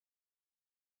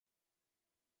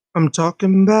I'm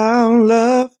talking about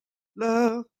love,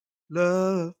 love,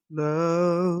 love,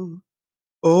 love.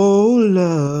 Oh,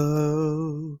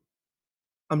 love.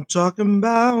 I'm talking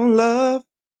about love,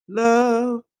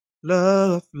 love,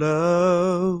 love,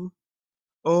 love.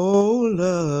 Oh,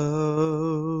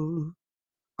 love.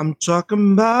 I'm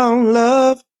talking about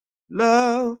love,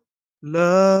 love,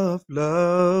 love,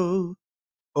 love.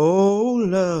 Oh,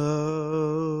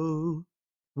 love.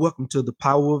 Welcome to the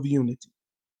power of unity.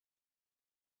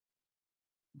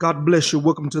 God bless you.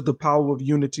 Welcome to the Power of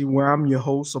Unity, where I'm your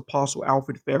host, Apostle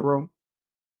Alfred Farrow.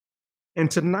 And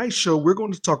tonight's show, we're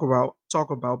going to talk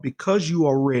about because you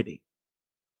are ready,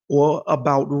 or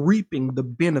about reaping the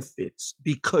benefits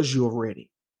because you're ready.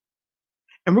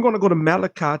 And we're going to go to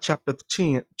Malachi chapter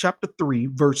 3,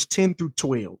 verse 10 through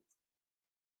 12.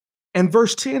 And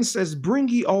verse 10 says, "Bring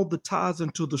ye all the tithes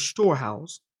into the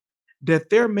storehouse,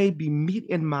 that there may be meat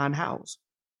in mine house,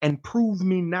 and prove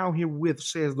me now herewith,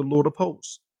 says the Lord of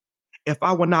hosts. If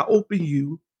I will not open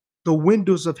you the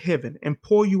windows of heaven and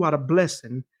pour you out a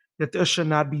blessing, that there shall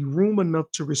not be room enough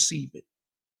to receive it."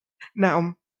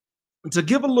 Now, to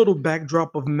give a little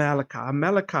backdrop of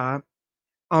Malachi,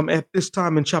 at this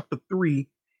time in chapter 3,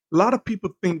 a lot of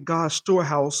people think God's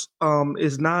storehouse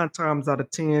is 9 times out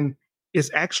of 10 is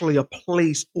actually a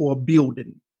place or a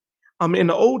building. In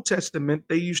the Old Testament,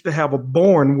 they used to have a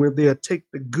barn where they'll take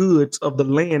the goods of the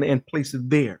land and place it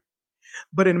there.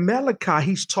 But in Malachi,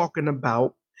 he's talking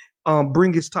about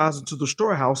bring his tithes into the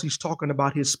storehouse. He's talking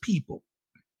about his people.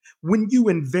 When you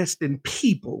invest in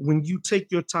people, when you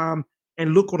take your time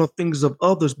and look on the things of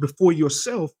others before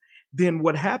yourself, then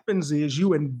what happens is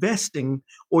you're investing,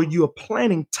 or you're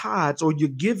planting tithes, or you're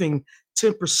giving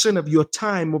 10% of your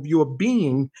time, of your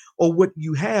being, or what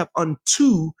you have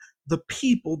unto the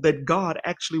people that God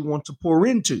actually wants to pour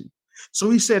into. So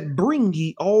he said, "Bring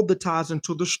ye all the tithes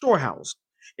into the storehouse."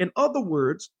 In other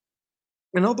words,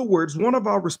 one of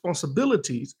our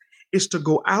responsibilities is to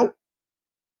go out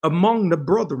among the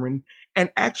brethren and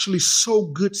actually sow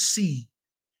good seed.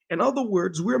 In other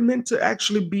words, we're meant to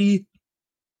actually be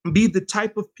the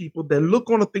type of people that look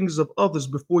on the things of others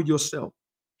before yourself.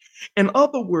 In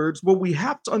other words, what we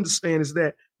have to understand is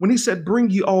that when he said, "Bring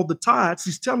you all the tithes,"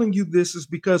 he's telling you this is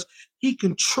because he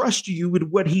can trust you with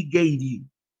what he gave you.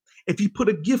 If he put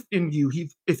a gift in you,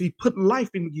 if he put life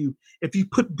in you, if he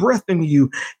put breath in you,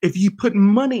 if you put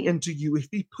money into you, if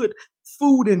he put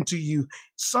food into you,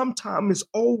 sometimes it's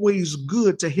always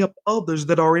good to help others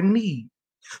that are in need.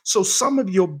 So some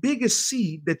of your biggest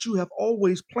seed that you have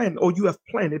always planted, or you have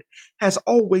planted, has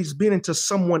always been into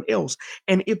someone else.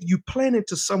 And if you plant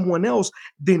into someone else,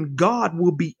 then God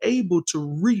will be able to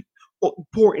reap or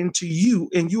pour into you,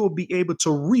 and you will be able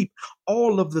to reap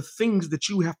all of the things that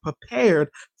you have prepared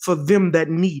for them that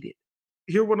need it.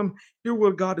 Hear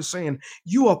what God is saying.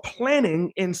 You are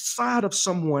planting inside of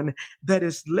someone that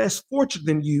is less fortunate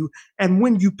than you, and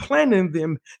when you plant in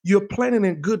them, you're planting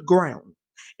in good ground.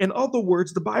 In other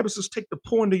words, the Bible says, "Take the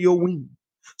point of your wing."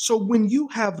 So when you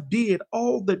have did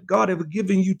all that God have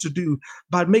given you to do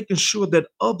by making sure that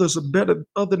others are better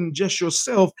other than just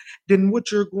yourself, then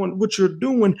what you're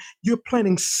doing, you're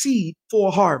planting seed for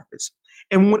a harvest.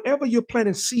 And whenever you're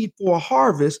planting seed for a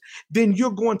harvest, then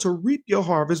you're going to reap your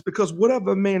harvest, because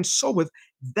whatever man soweth,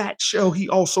 that shall he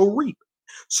also reap.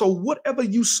 So whatever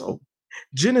you sow,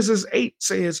 Genesis 8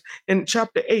 says, in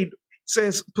chapter 8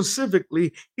 says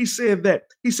specifically, he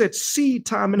said seed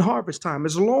time and harvest time.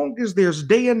 As long as there's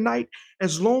day and night,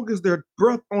 as long as there's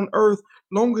breath on earth,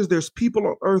 long as there's people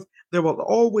on earth, there will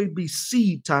always be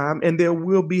seed time and there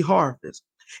will be harvest.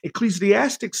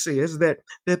 Ecclesiastic says that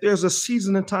there's a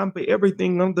season and time for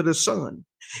everything under the sun.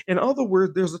 In other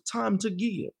words, there's a time to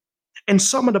give. And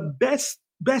some of the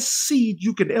best seed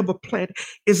you can ever plant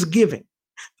is giving.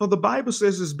 For the Bible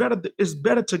says it's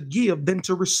better to give than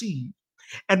to receive.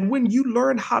 And when you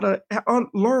learn how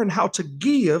to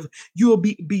give, you'll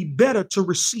be better to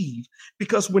receive.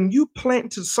 Because when you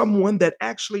plant to someone that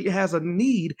actually has a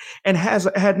need, and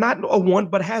had not a one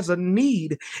but has a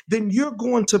need, then you're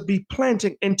going to be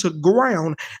planting into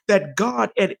ground that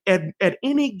God at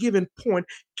any given point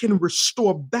can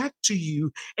restore back to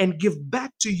you and give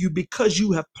back to you, because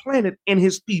you have planted in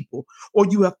his people, or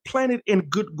you have planted in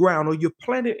good ground, or you're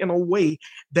planted in a way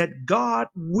that God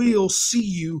will see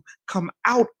you come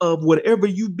out of whatever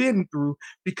you've been through,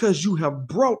 because you have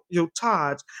brought your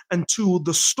tithes into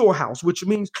the storehouse, which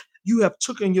means you have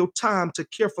taken your time to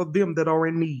care for them that are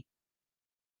in need.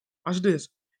 Watch this.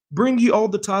 "Bring ye all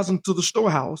the tithes into the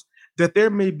storehouse, that there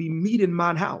may be meat in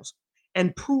mine house.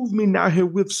 And prove me now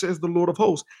herewith, says the Lord of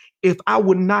hosts, if I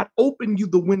would not open you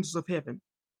the windows of heaven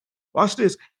Watch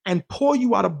this. And pour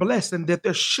you out a blessing that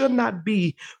there should not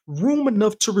be room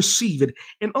enough to receive it.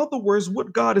 In other words,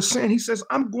 what God is saying, He says,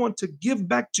 I'm going to give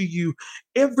back to you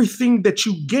everything that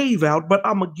you gave out, but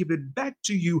I'm going to give it back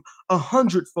to you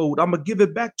 100-fold. I'm going to give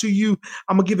it back to you.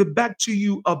 I'm going to give it back to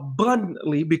you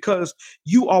abundantly because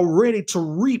you are ready to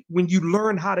reap when you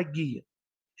learn how to give.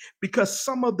 Because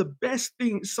some of the best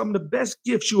things, some of the best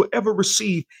gifts you will ever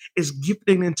receive is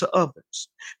gifting into others.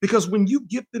 Because when you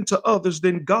gift into others,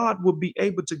 then God will be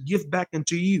able to give back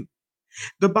into you.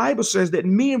 The Bible says that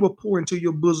men will pour into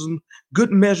your bosom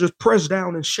good measures pressed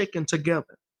down and shaken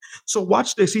together. So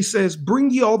watch this. He says, bring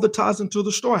ye all the tithes into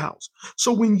the storehouse.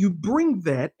 So when you bring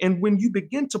that and when you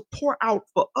begin to pour out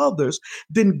for others,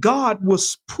 then God will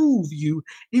prove you.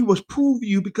 He will prove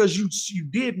you because you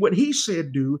did what He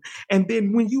said do. And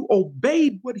then when you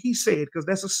obeyed what He said, because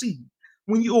that's a seed.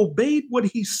 When you obeyed what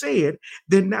He said,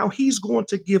 then now He's going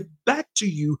to give back to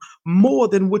you more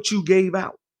than what you gave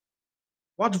out.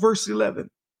 Watch verse 11.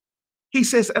 He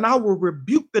says, and I will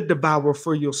rebuke the devourer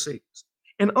for your sakes.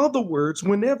 In other words,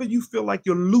 whenever you feel like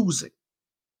you're losing,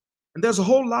 and there's a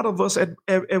whole lot of us at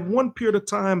one period of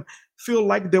time feel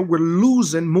like that we're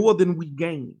losing more than we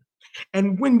gain.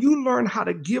 And when you learn how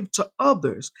to give to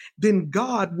others, then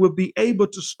God will be able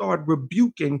to start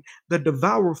rebuking the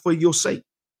devourer for your sake.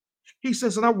 He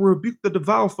says, and I will rebuke the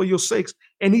devourer for your sakes,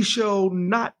 and he shall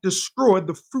not destroy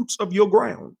the fruits of your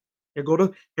ground. Here go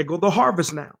the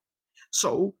harvest now.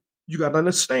 So you got to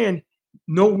understand,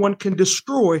 no one can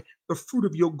destroy the fruit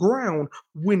of your ground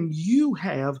when you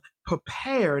have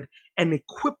prepared and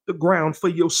equipped the ground for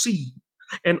your seed.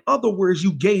 In other words,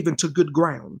 you gave into good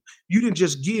ground. You didn't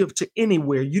just give to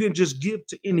anywhere. You didn't just give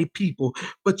to any people,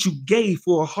 but you gave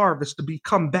for a harvest to be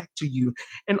come back to you.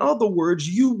 In other words,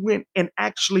 you went and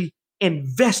actually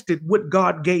invested what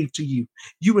God gave to you.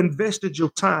 You invested your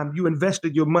time, you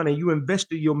invested your money, you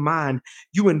invested your mind,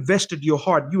 you invested your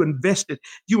heart, you invested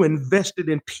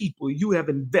in people, you have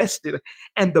invested.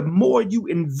 And the more you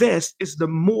invest is the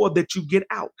more that you get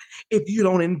out. If you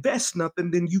don't invest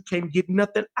nothing, then you can't get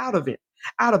nothing out of it,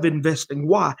 out of investing.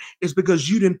 Why? It's because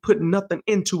you didn't put nothing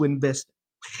into investing.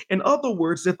 In other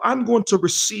words, if I'm going to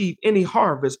receive any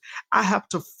harvest, I have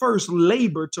to first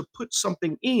labor to put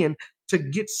something in to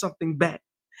get something back.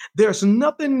 There's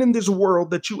nothing in this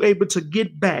world that you're able to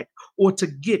get back or to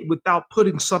get without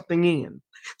putting something in.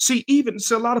 See, even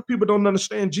so, a lot of people don't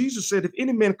understand. Jesus said, if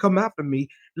any man come after me,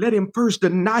 let him first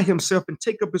deny himself and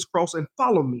take up his cross and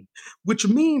follow me, which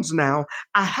means now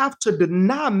I have to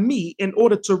deny me in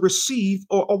order to receive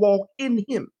or walk in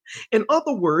him. In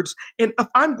other words, and if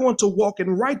I'm going to walk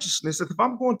in righteousness, if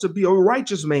I'm going to be a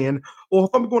righteous man, or if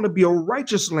I'm going to be a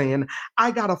righteous land, I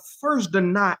got to first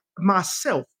deny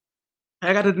myself.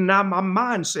 I got to deny my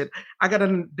mindset. I got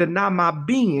to deny my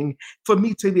being for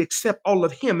me to accept all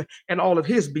of him and all of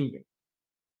his being.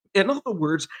 In other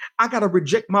words, I got to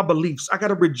reject my beliefs. I got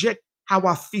to reject how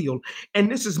I feel.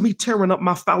 And this is me tearing up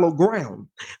my fallow ground.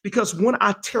 Because when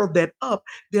I tear that up,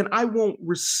 then I won't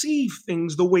receive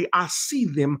things the way I see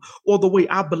them or the way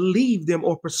I believe them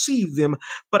or perceive them,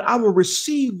 but I will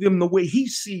receive them the way he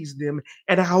sees them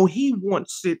and how he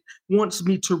wants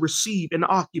me to receive and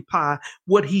occupy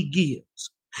what he gives.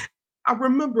 I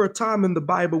remember a time in the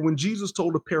Bible when Jesus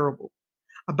told a parable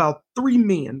about three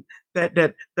men that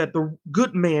the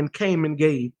good man came and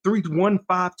gave three, one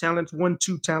 5 talents, one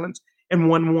 2 talents, and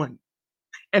one.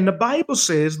 And the Bible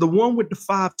says the one with the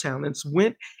 5 talents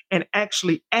went and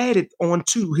actually added on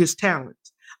to his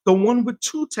talents. The one with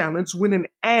 2 talents went and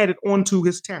added on to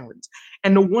his talents.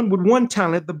 And the one with 1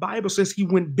 talent, the Bible says he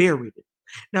went buried it.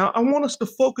 Now, I want us to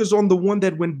focus on the one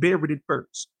that went buried it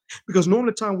first, because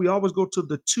normally time we always go to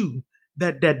the two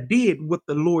that did what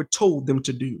the Lord told them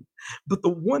to do. But the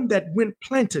one that went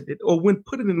planted it or went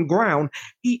put it in the ground,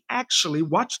 he actually,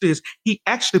 watch this, he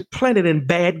actually planted in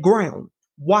bad ground.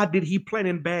 Why did he plant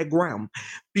in bad ground?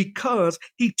 Because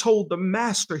he told the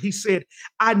master, he said,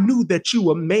 I knew that you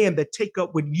were a man that take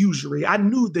up with usury. I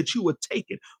knew that you would take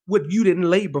it what you didn't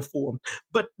labor for.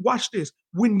 But watch this.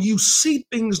 When you see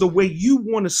things the way you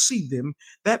want to see them,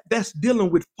 that's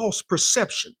dealing with false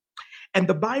perception. And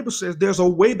the Bible says there's a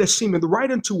way that seemeth right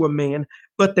unto a man,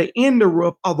 but the end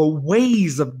thereof are the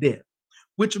ways of death.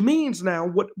 Which means now,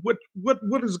 what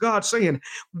is God saying?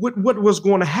 What was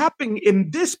going to happen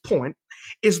in this point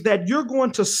is that you're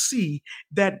going to see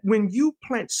that when you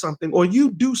plant something or you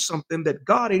do something that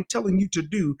God ain't telling you to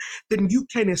do, then you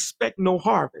can expect no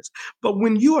harvest. But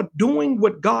when you are doing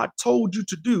what God told you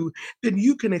to do, then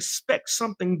you can expect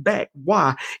something back.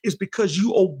 Why? It's because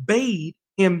you obeyed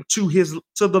him to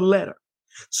the letter.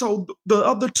 So the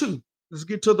other two, let's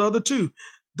get to the other two.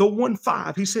 The 1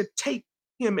 5, he said, take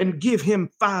him and give him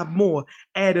 5 more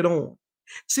added on.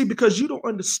 See, because you don't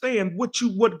understand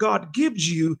what God gives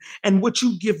you and what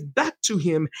you give back to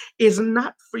him is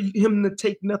not for him to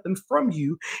take nothing from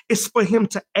you, it's for him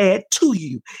to add to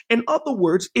you. In other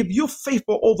words, if you're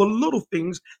faithful over little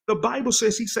things, the Bible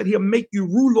says he said he'll make you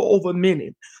ruler over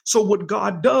many. So what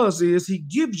God does is he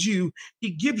gives you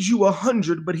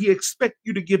 100, but he expects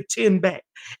you to give 10 back.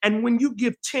 And when you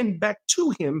give 10 back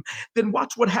to him, then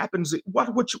watch what happens. Watch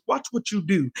what you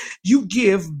do. You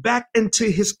give back into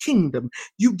his kingdom.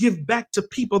 You give back to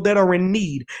people that are in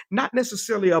need, not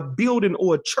necessarily a building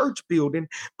or a church building,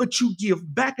 but you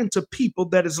give back into people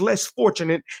that is less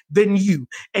fortunate than you,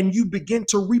 and you begin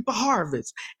to reap a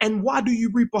harvest. And why do you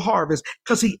reap a harvest?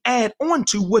 Because he add on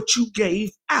to what you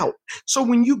gave out. So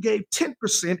when you gave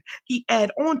 10%, he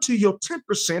add on to your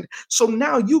 10%. So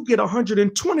now you get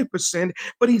 120%,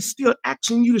 but he's still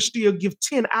asking you to still give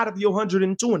 10 out of your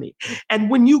 120. And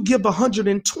when you give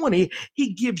 120,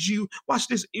 he gives you, watch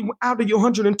this, out of your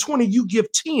 120, you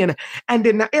give 10. And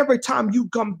then now every time you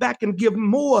come back and give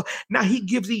more, now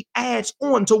he adds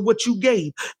on to what you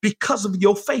gave because of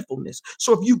your faithfulness.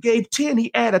 So if you gave 10,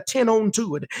 he add a 10 on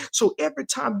to it. So every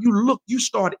time you look, you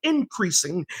start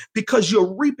increasing because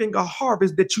you're reaping a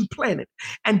harvest that you planted.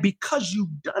 And because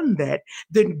you've done that,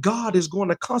 then God is going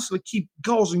to constantly keep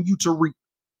causing you to reap.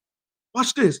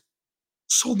 Watch this.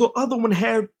 So the other one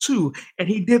had 2, and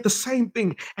he did the same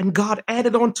thing, and God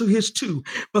added on to his 2.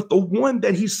 But the one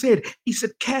that he said,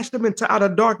 cast him into outer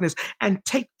darkness and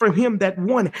take from him that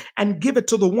one and give it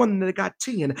to the one that got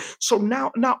 10. So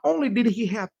now, not only did he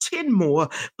have 10 more,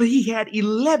 but he had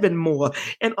 11 more.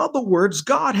 In other words,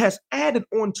 God has added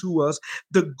on to us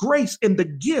the grace and the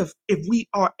gift if we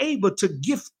are able to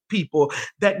gift people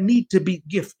that need to be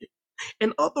gifted.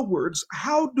 In other words,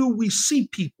 how do we see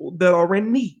people that are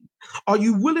in need? Are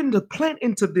you willing to plant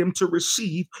into them to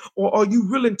receive, or are you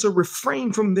willing to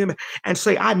refrain from them and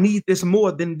say, I need this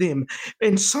more than them?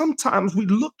 And sometimes we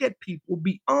look at people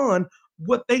beyond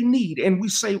what they need and we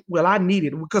say, well, I need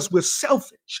it because we're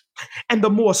selfish. And the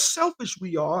more selfish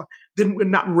we are, then we're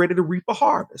not ready to reap a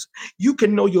harvest. You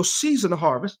can know your season of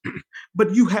harvest,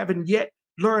 but you haven't yet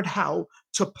learned how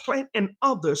to plant in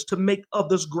others to make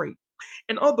others great.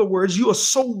 In other words, you are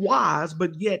so wise,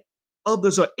 but yet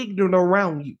others are ignorant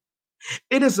around you.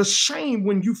 It is a shame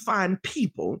when you find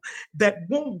people that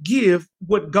won't give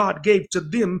what God gave to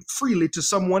them freely to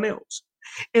someone else.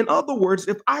 In other words,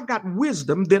 if I got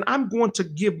wisdom, then I'm going to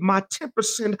give my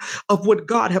 10% of what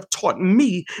God have taught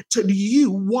me to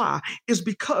you. Why? Is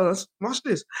because, watch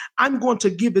this, I'm going to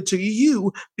give it to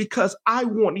you because I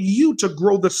want you to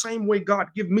grow the same way God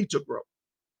give me to grow.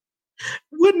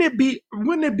 Wouldn't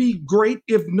it be great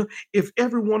if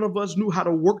every one of us knew how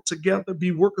to work together, be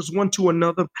workers one to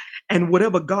another, and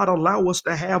whatever God allow us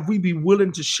to have, we be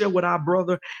willing to share with our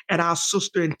brother and our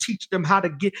sister and teach them how to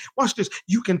get. Watch this.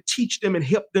 You can teach them and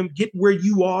help them get where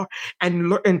you are and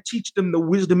learn and teach them the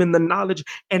wisdom and the knowledge,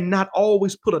 and not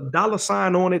always put a dollar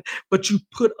sign on it, but you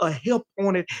put a help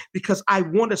on it because I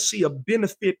want to see a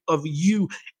benefit of you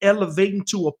elevating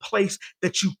to a place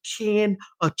that you can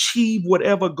achieve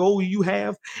whatever goal you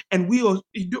have. And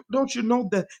don't you know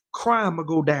that crime will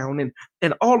go down,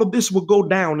 and all of this will go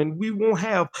down, and we won't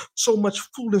have so much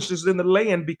foolishness in the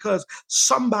land because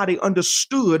somebody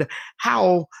understood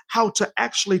how to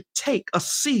actually take a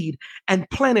seed and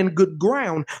plant in good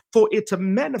ground for it to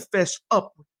manifest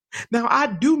up. Now, I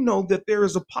do know that there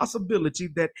is a possibility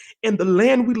that in the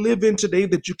land we live in today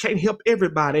that you can't help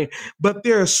everybody, but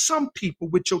there are some people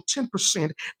with your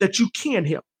 10% that you can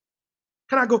help.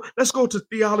 Can I go? Let's go to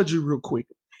theology real quick.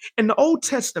 In the Old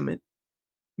Testament,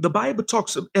 the Bible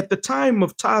talks at the time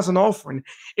of tithes and offering,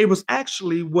 it was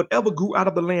actually whatever grew out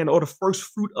of the land or the first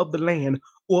fruit of the land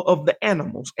or of the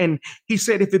animals. And he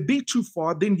said, if it be too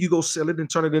far, then you go sell it and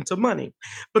turn it into money.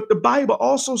 But the Bible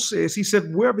also says, he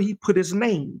said, wherever he put his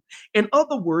name. In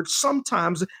other words,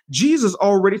 sometimes Jesus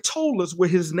already told us where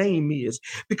his name is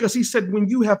because he said, when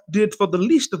you have did for the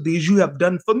least of these, you have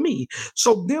done for me.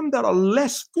 So them that are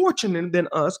less fortunate than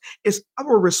us, it's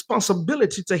our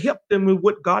responsibility to help them with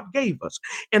what God gave us.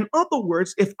 In other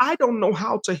words, if I don't know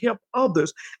how to help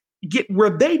others get where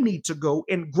they need to go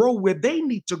and grow where they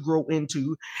need to grow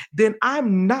into, then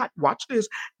I'm not, watch this,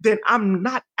 then I'm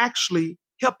not actually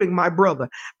helping my brother.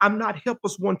 I'm not help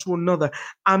us one to another.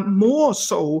 I'm more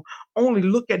so only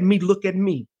look at me, look at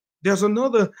me. There's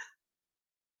another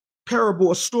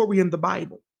parable, a story in the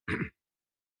Bible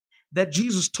that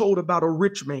Jesus told about a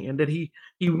rich man that he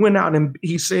went out and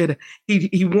he said he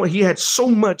had so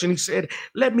much, and he said,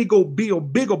 let me go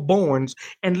build bigger barns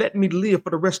and let me live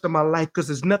for the rest of my life because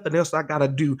there's nothing else I gotta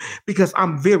do because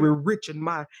I'm very rich in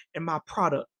my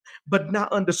product. but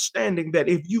not understanding that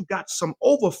if you got some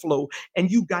overflow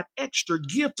and you got extra,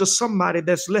 give to somebody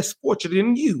that's less fortunate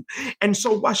than you. And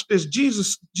so watch this.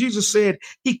 Jesus said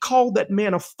he called that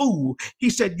man a fool. He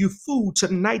said, "You fool,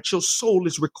 tonight your soul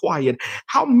is required."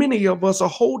 How many of us are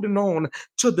holding on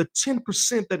to the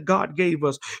 10% that God gave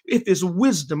us? If it's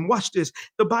wisdom, watch this.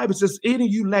 The Bible says, any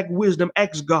of you lack wisdom,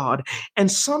 ask God.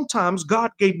 And sometimes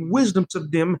God gave wisdom to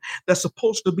them that's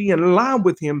supposed to be in line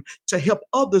with him to help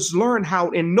others learn how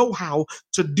and know how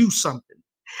to do something.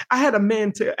 I had a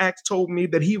man to ask told me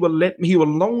that he would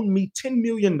loan me $10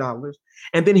 million,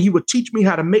 and then he would teach me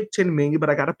how to make 10 million, but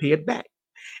I got to pay it back.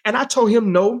 And I told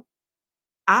him, no,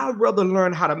 I'd rather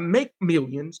learn how to make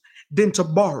millions than to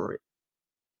borrow it.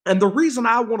 And the reason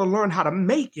I want to learn how to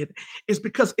make it is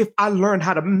because if I learn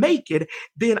how to make it,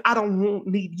 then I don't won't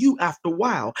need you after a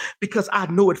while because I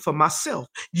know it for myself.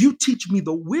 You teach me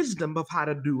the wisdom of how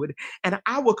to do it, and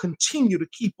I will continue to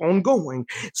keep on going.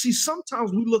 See,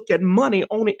 sometimes we look at money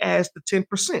only as the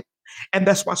 10%. And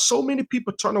that's why so many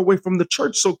people turn away from the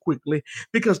church so quickly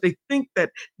because they think that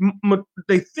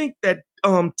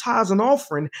tithes and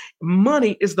offering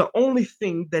money is the only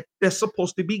thing that they're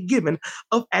supposed to be given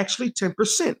of actually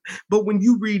 10%. But when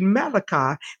you read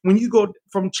Malachi, when you go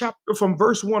from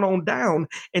verse 1 on down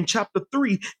in chapter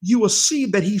 3, you will see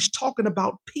that he's talking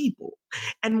about people.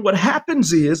 And what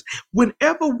happens is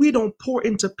whenever we don't pour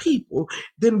into people,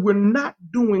 then we're not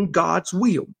doing God's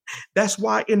will. That's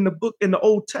why in the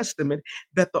Old Testament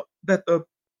that the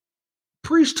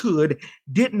priesthood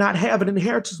did not have an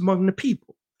inheritance among the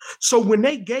people. So when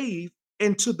they gave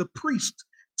into the priest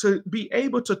to be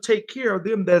able to take care of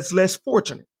them that's less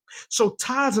fortunate. So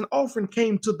tithes and offering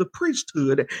came to the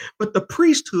priesthood, but the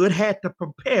priesthood had to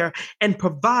prepare and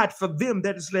provide for them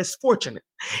that is less fortunate.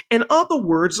 In other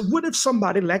words, what if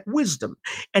somebody lacked wisdom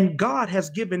and God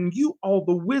has given you all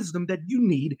the wisdom that you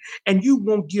need and you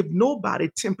won't give nobody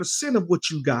 10% of what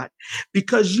you got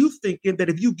because you thinking that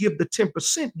if you give the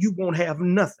 10%, you won't have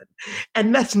nothing.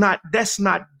 And that's not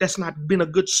been a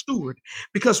good steward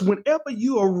because whenever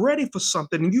you are ready for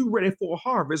something and you're ready for a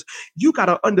harvest, you got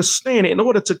to understand in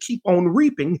order to keep on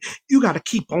reaping, you got to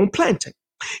keep on planting.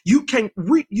 You can't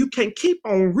keep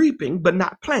on reaping but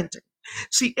not planting.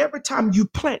 See, every time you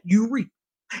plant, you reap,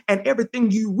 and everything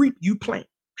you reap, you plant.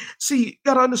 See, you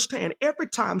got to understand every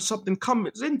time something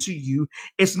comes into you,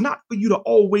 it's not for you to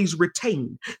always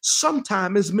retain.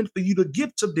 Sometimes it's meant for you to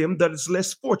give to them that is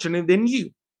less fortunate than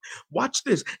you. Watch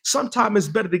this. Sometimes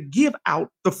it's better to give out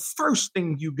the first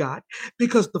thing you got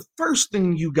because the first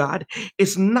thing you got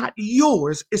is not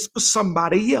yours, it's for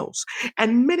somebody else.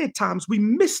 And many times we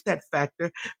miss that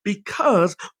factor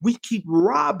because we keep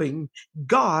robbing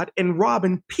God and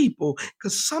robbing people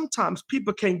because sometimes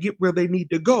people can't get where they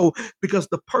need to go because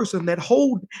the person that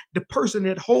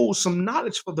holds some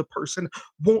knowledge for the person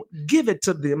won't give it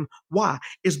to them. Why?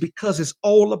 It's because it's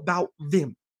all about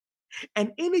them.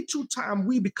 And any two time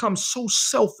we become so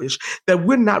selfish that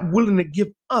we're not willing to give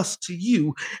us to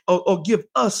you or give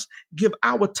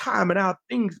our time and our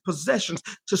things, possessions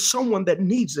to someone that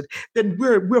needs it, then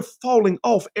we're falling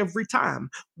off every time.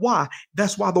 Why?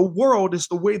 That's why the world is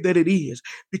the way that it is,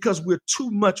 because we're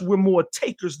more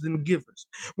takers than givers.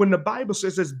 When the Bible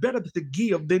says it's better to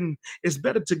give than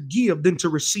to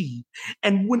receive.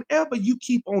 And whenever you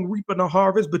keep on reaping a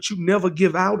harvest, but you never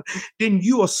give out, then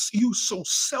you so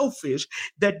selfish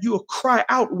that you'll cry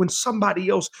out when somebody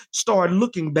else start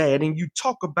looking bad and you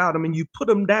talk about them and you put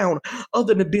them down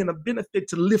other than being a benefit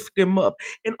to lift them up.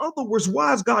 In other words,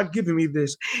 why is God giving me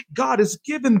this? God is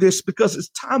giving this because it's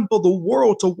time for the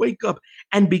world to wake up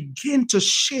and begin to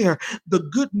share the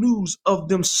good news of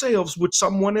themselves with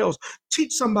someone else.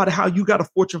 Teach somebody how you got a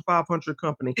Fortune 500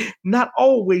 company, not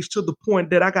always to the point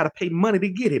that I got to pay money to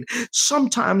get it.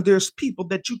 Sometimes there's people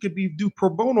that you could do pro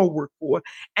bono work for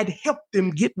and help them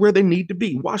get where they need to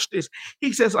be. Watch this.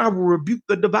 He says, I will rebuke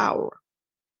the devourer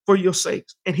for your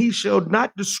sakes, and he shall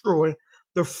not destroy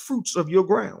the fruits of your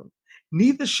ground.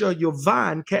 Neither shall your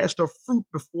vine cast her fruit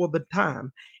before the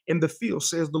time in the field,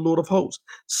 says the Lord of hosts.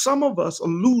 Some of us are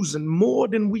losing more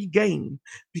than we gain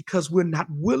because we're not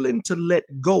willing to let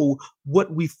go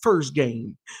what we first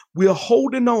gained. We're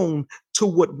holding on to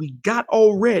what we got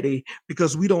already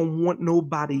because we don't want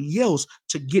nobody else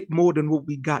to get more than what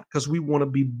we got because we want to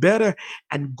be better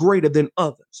and greater than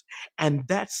others. And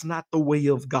that's not the way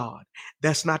of God.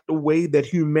 That's not the way that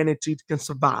humanity can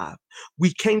survive.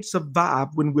 We can't survive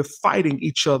when we're fighting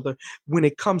each other when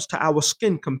it comes to our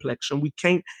skin complexion. We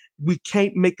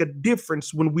can't make a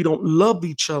difference when we don't love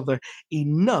each other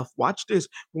enough. Watch this.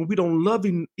 When we don't love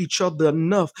each other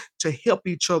enough to help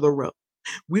each other up.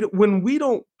 When we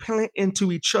don't plant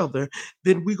into each other,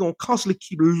 then we're going to constantly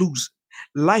keep losing.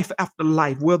 life after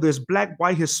life, whether it's black,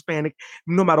 white, Hispanic,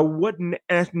 no matter what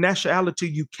nationality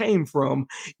you came from,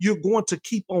 you're going to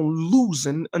keep on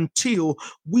losing until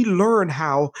we learn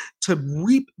how to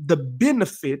reap the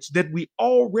benefits that we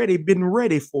already been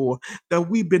ready for, that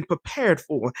we've been prepared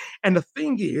for. And the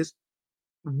thing is,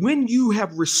 when you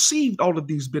have received all of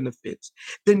these benefits,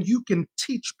 then you can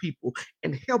teach people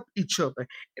and help each other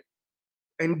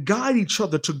and guide each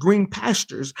other to green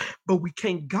pastures. But we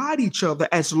can't guide each other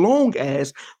as long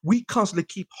as we constantly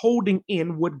keep holding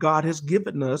in what God has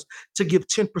given us to give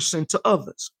 10% to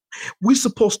others. We're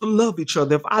supposed to love each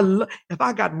other. If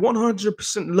I got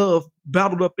 100% love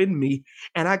bottled up in me,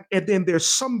 and then there's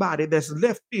somebody that's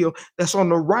left field that's on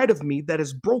the right of me that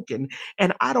is broken,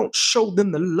 and I don't show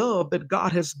them the love that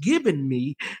God has given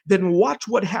me, then watch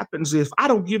what happens if I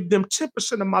don't give them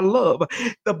 10% of my love.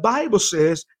 The Bible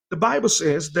says the Bible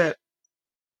says that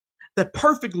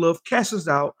perfect love casts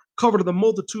out, cover the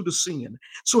multitude of sin.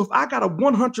 So if I got a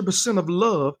 100% of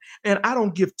love and I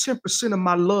don't give 10% of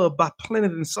my love by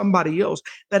planting in somebody else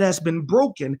that has been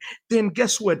broken, then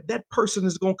guess what? That person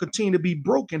is going to continue to be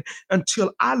broken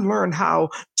until I learn how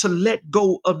to let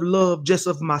go of love just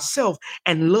of myself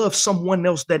and love someone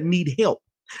else that need help.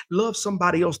 Love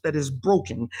somebody else that is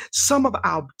broken. Some of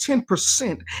our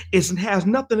 10% has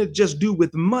nothing to just do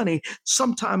with money.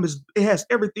 Sometimes it has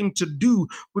everything to do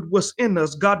with what's in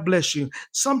us. God bless you.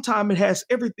 Sometimes it has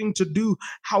everything to do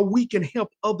how we can help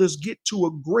others get to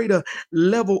a greater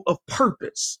level of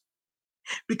purpose.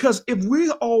 Because if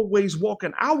we're always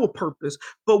walking our purpose,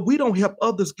 but we don't help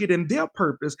others get in their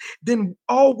purpose, then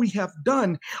all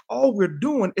we're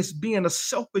doing is being a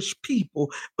selfish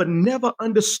people, but never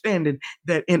understanding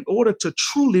that in order to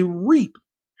truly reap,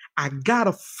 I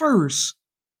gotta first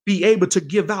be able to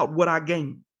give out what I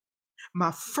gain.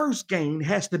 My first gain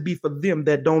has to be for them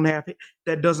that don't have it,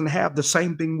 that doesn't have the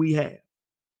same thing we have.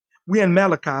 We're in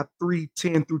Malachi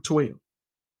 3:10 through 12.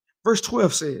 Verse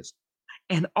 12 says,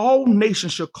 and all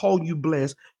nations shall call you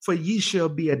blessed, for ye shall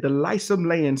be a delightsome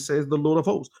land, says the Lord of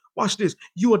hosts. Watch this.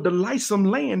 You are delightsome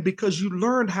land because you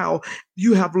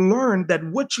have learned that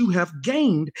what you have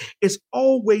gained is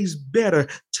always better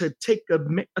to take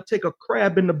a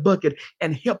crab in the bucket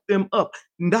and help them up,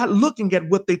 not looking at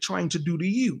what they're trying to do to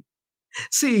you.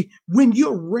 See, when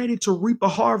you're ready to reap a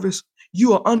harvest, you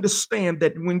will understand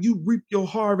that when you reap your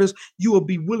harvest, you will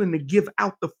be willing to give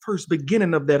out the first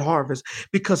beginning of that harvest,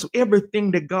 because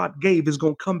everything that God gave is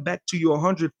going to come back to you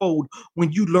 100-fold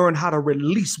when you learn how to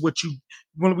release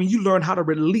when you learn how to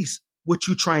release what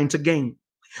you're trying to gain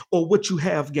or what you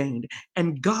have gained.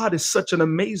 And God is such an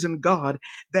amazing God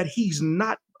that He's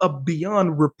not a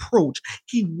beyond reproach.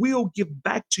 He will give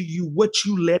back to you what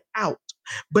you let out.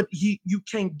 But you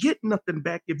can't get nothing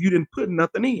back if you didn't put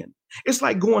nothing in. It's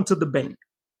like going to the bank.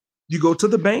 You go to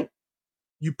the bank,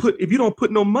 if you don't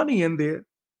put no money in there,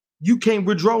 you can't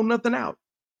withdraw nothing out.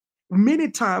 Many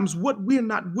times what we're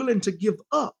not willing to give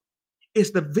up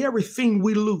is the very thing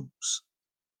we lose,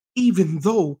 even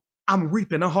though I'm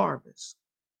reaping a harvest.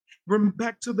 Remember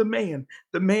back to the man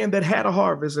that had a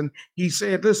harvest, and he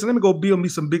said, listen, let me go build me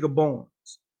some bigger barns.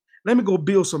 Let me go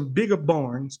build some bigger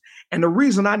barns. And the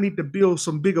reason I need to build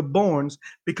some bigger barns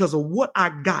because of what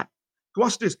I got.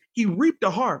 Watch this. He reaped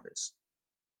a harvest.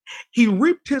 He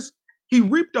reaped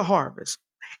a harvest.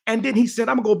 And then he said,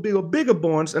 I'm going to build bigger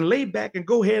barns and lay back and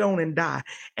go head on and die.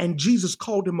 And Jesus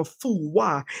called him a fool.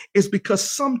 Why? It's because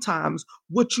sometimes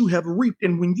what you have reaped,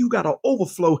 and when you got an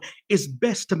overflow, it's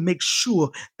best to make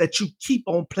sure that you keep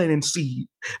on planting seed,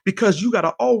 because you got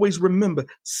to always remember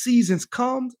seasons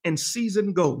come and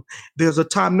season go. There's a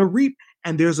time to reap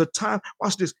and there's a time,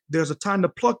 watch this, there's a time to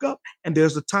pluck up and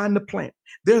there's a time to plant.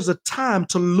 There's a time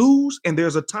to lose and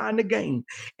there's a time to gain.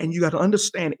 And you got to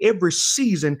understand every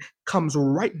season comes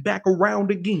right back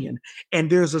around again. And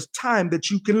there's a time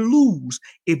that you can lose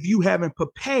if you haven't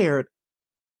prepared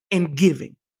in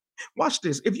giving. Watch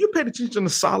this. If you paid attention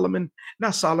to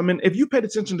if you paid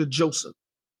attention to Joseph,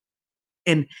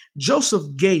 and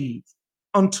Joseph gave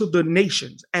unto the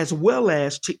nations as well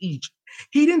as to Egypt.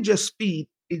 He didn't just feed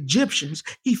Egyptians,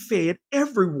 he fed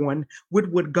everyone with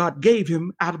what God gave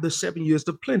him out of the 7 years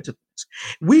of plentifulness.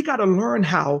 We got to learn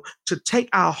how to take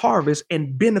our harvest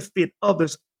and benefit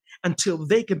others until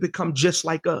they can become just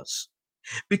like us.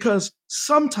 Because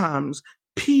sometimes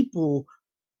people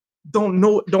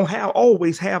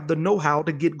always have the know-how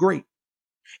to get great.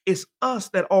 It's us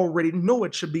that already know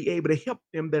it should be able to help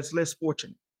them that's less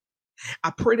fortunate.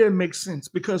 I pray that it makes sense,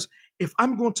 because if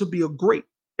I'm going to be great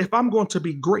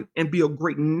and be a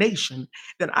great nation,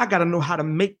 then I got to know how to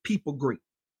make people great.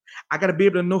 I got to be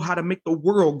able to know how to make the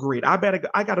world great. I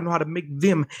got to know how to make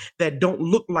them that don't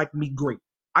look like me great.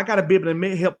 I got to be able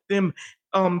to help them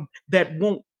that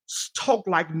won't talk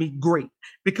like me great,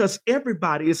 because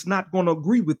everybody is not going to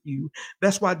agree with you.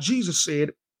 That's why Jesus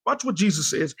said, watch what Jesus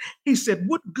says. He said,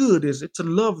 what good is it to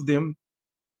love them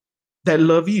that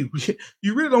love you?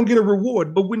 You really don't get a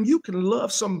reward. But when you can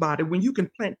love somebody, when you can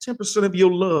plant 10% of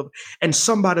your love and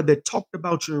somebody that talked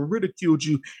about you and ridiculed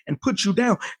you and put you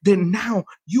down, then now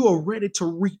you are ready to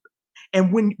reap.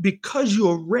 And because you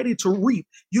are ready to reap,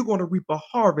 you're going to reap a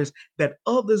harvest that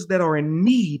others that are in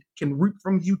need can reap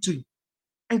from you too.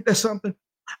 Ain't that something?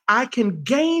 I can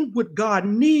gain what God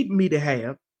need me to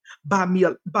have by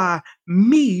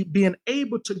me being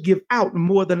able to give out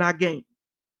more than I gain.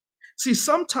 See,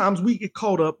 sometimes we get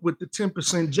caught up with the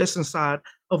 10% just inside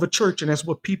of a church, and that's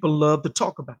what people love to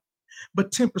talk about.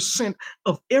 But 10%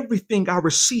 of everything I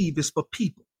receive is for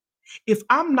people. If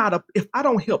I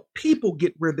don't help people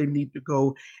get where they need to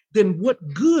go, then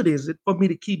what good is it for me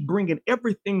to keep bringing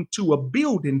everything to a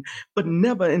building, but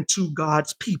never into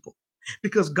God's people?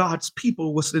 Because God's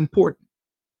people was important.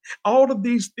 All of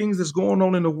these things that's going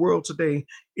on in the world today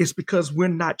is because we're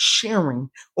not sharing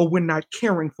or we're not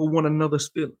caring for one another's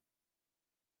feelings.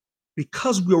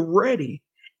 Because we're ready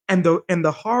and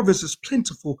the harvest is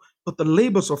plentiful, but the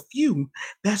labors are few.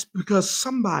 That's because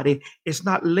somebody is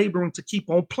not laboring to keep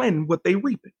on planting what they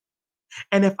reaping.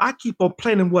 And if I keep on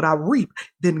planting what I reap,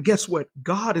 then guess what?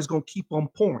 God is going to keep on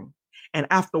pouring. And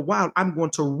after a while, I'm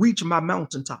going to reach my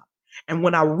mountaintop. And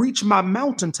when I reach my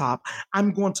mountaintop,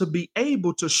 I'm going to be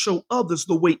able to show others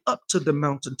the way up to the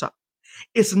mountaintop.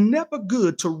 It's never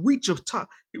good to reach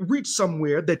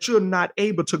somewhere that you're not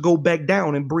able to go back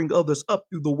down and bring others up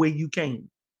through the way you came.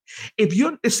 If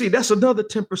you're see, that's another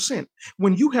 10%.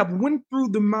 When you have went through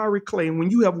the miry clay, and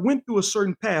when you have went through a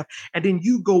certain path, and then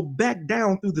you go back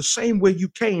down through the same way you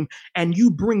came, and you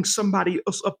bring somebody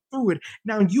else up through it,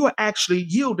 now you're actually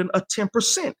yielding a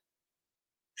 10%.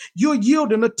 You're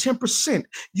yielding a 10%.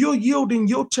 You're yielding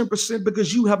your 10%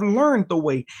 because you have learned the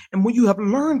way. And when you have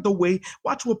learned the way,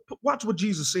 watch what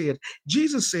Jesus said.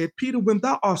 Jesus said, Peter, when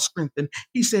thou art strengthened,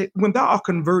 he said, when thou art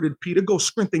converted, Peter, go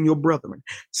strengthen your brethren.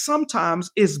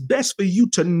 Sometimes it's best for you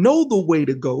to know the way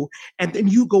to go, and then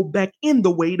you go back in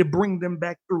the way to bring them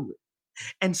back through it.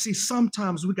 And see,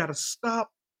 sometimes we got to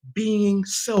stop being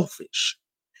selfish,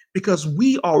 because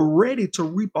we are ready to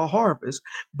reap a harvest,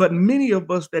 but many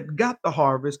of us that got the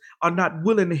harvest are not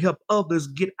willing to help others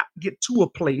get to a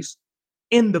place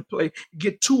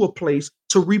get to a place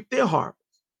to reap their harvest.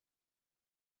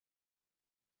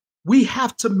 We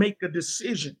have to make a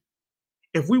decision.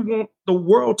 If we want the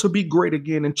world to be great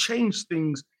again and change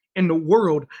things in the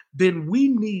world, then we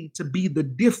need to be the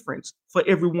difference for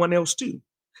everyone else too.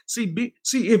 See,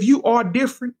 if you are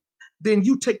different, then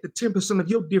you take the 10% of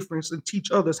your difference and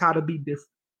teach others how to be different.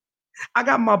 I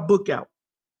got my book out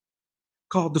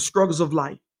called The Struggles of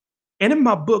Life. And in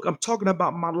my book, I'm talking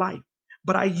about my life,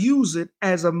 but I use it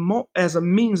as a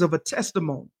means of a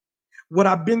testimony, what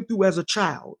I've been through as a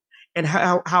child and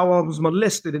how I was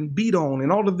molested and beat on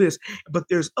and all of this. But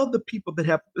there's other people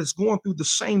that's going through the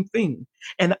same thing,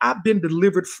 and I've been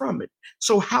delivered from it.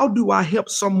 So how do I help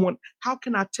someone? How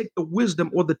can I take the wisdom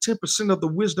or the 10% of the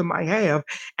wisdom I have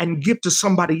and give to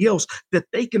somebody else that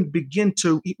they can begin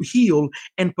to heal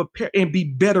and prepare and be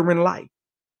better in life?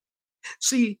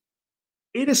 See,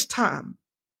 it is time.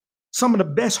 Some of the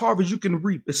best harvest you can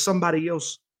reap is somebody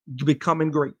else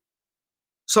becoming great.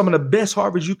 Some of the best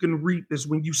harvest you can reap is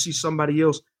when you see somebody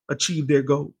else achieve their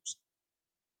goals.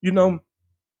 You know,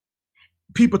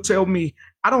 people tell me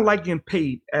I don't like getting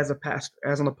paid as a pastor,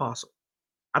 as an apostle.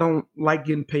 I don't like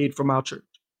getting paid from our church.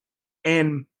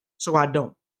 And so I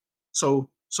don't. So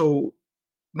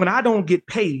when I don't get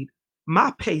paid,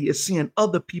 my pay is seeing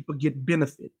other people get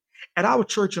benefit. At our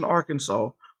church in Arkansas,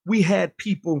 we had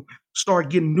people start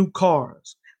getting new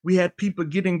cars. We had people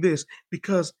getting this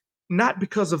because not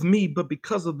because of me, but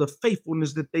because of the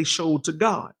faithfulness that they showed to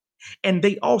God. And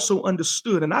they also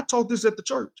understood. And I taught this at the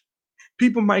church.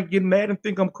 People might get mad and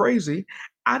think I'm crazy.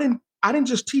 I didn't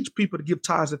just teach people to give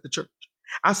tithes at the church.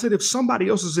 I said, if somebody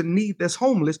else is in need that's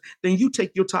homeless, then you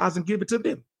take your tithes and give it to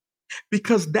them,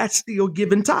 because that's still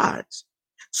giving tithes.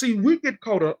 See, we get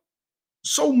caught up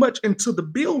so much into the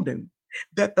building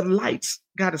that the lights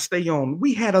got to stay on.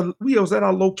 We was at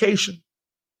our location,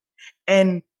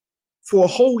 and for a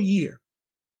whole year,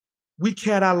 we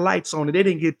had our lights on and they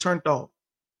didn't get turned off.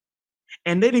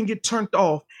 And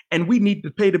we needed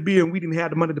to pay the bill, and we didn't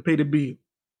have the money to pay the bill.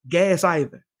 Gas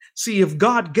either. See, if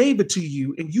God gave it to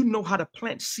you and you know how to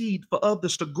plant seed for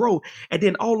others to grow, and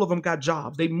then all of them got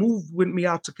jobs. They moved with me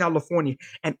out to California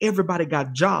and everybody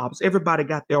got jobs. Everybody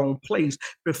got their own place.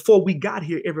 Before we got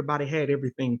here, everybody had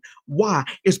everything. Why?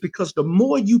 It's because the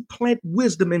more you plant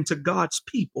wisdom into God's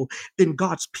people, then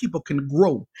God's people can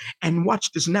grow. And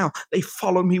watch this now. They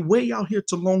follow me way out here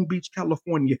to Long Beach,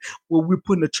 California, where we're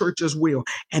putting a church as well.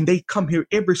 And they come here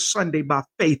every Sunday by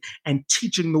faith and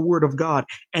teaching the word of God,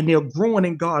 and they're growing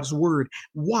in God's word.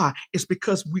 Why? It's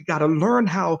because we got to learn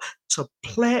how to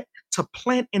plant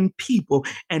in people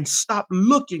and stop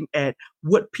looking at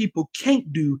what people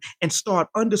can't do and start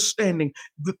understanding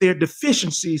that their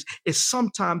deficiencies is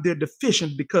sometimes they're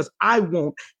deficient because I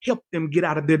won't help them get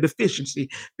out of their deficiency.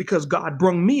 Because God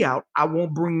brung me out, I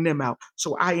won't bring them out.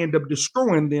 So I end up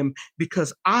destroying them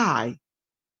because I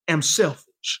am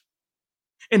selfish.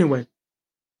 Anyway,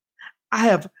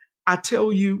 I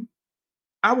tell you,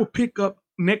 I will pick up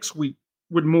next week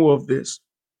with more of this.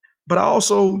 But I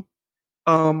also,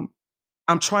 um,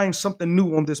 I'm trying something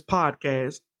new on this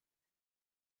podcast.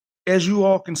 As you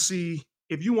all can see,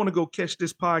 if you want to go catch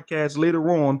this podcast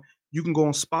later on, you can go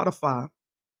on Spotify,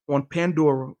 on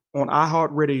Pandora, on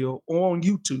iHeartRadio, or on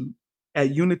YouTube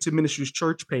at Unity Ministries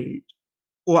Church page,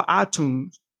 or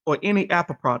iTunes, or any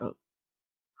Apple product.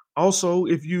 Also,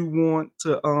 if you want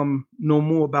to know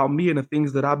more about me and the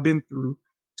things that I've been through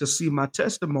to see my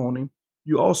testimony,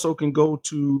 you also can go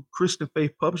to Christian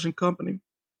Faith Publishing Company.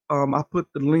 I put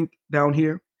the link down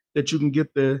here that you can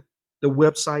get the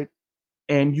website,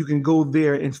 and you can go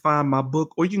there and find my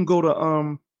book, or you can go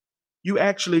to you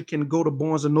actually can go to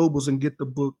Barnes and Nobles and get the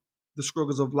book, The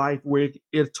Struggles of Life, where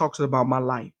it talks about my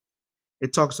life.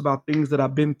 It talks about things that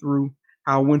I've been through,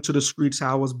 how I went to the streets,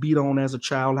 how I was beat on as a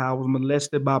child, how I was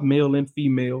molested by male and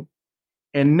female.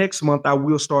 And next month, I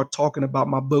will start talking about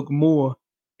my book more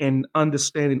and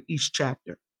understanding each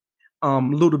chapter, a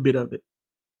little bit of it.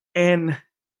 And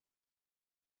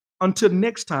until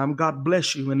next time, God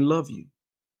bless you and love you.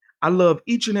 I love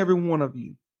each and every one of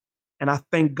you, and I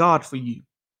thank God for you.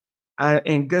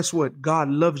 And guess what? God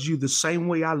loves you the same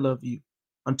way I love you.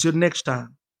 Until next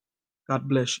time, God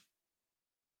bless you.